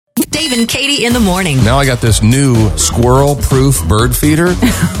Dave and Katie in the morning. Now I got this new squirrel-proof bird feeder,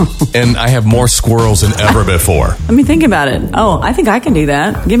 and I have more squirrels than ever before. Let me think about it. Oh, I think I can do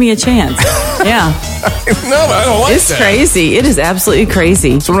that. Give me a chance. Yeah. No, I don't like It's that. crazy. It is absolutely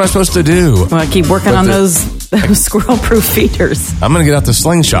crazy. So what am I supposed to do? Well, I keep working on those squirrel-proof feeders. I'm going to get out the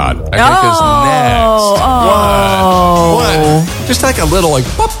slingshot. I think is next. What? Just like a little,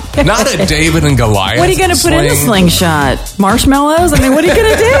 whoop. Not a David and Goliath. What are you going to put in the slingshot? Marshmallows? I mean, what are you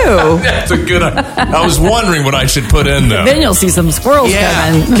going to do? That's a good I was wondering what I should put in, though. Then you'll see some squirrels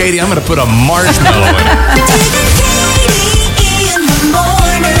coming. Katie, I'm going to put a marshmallow in it.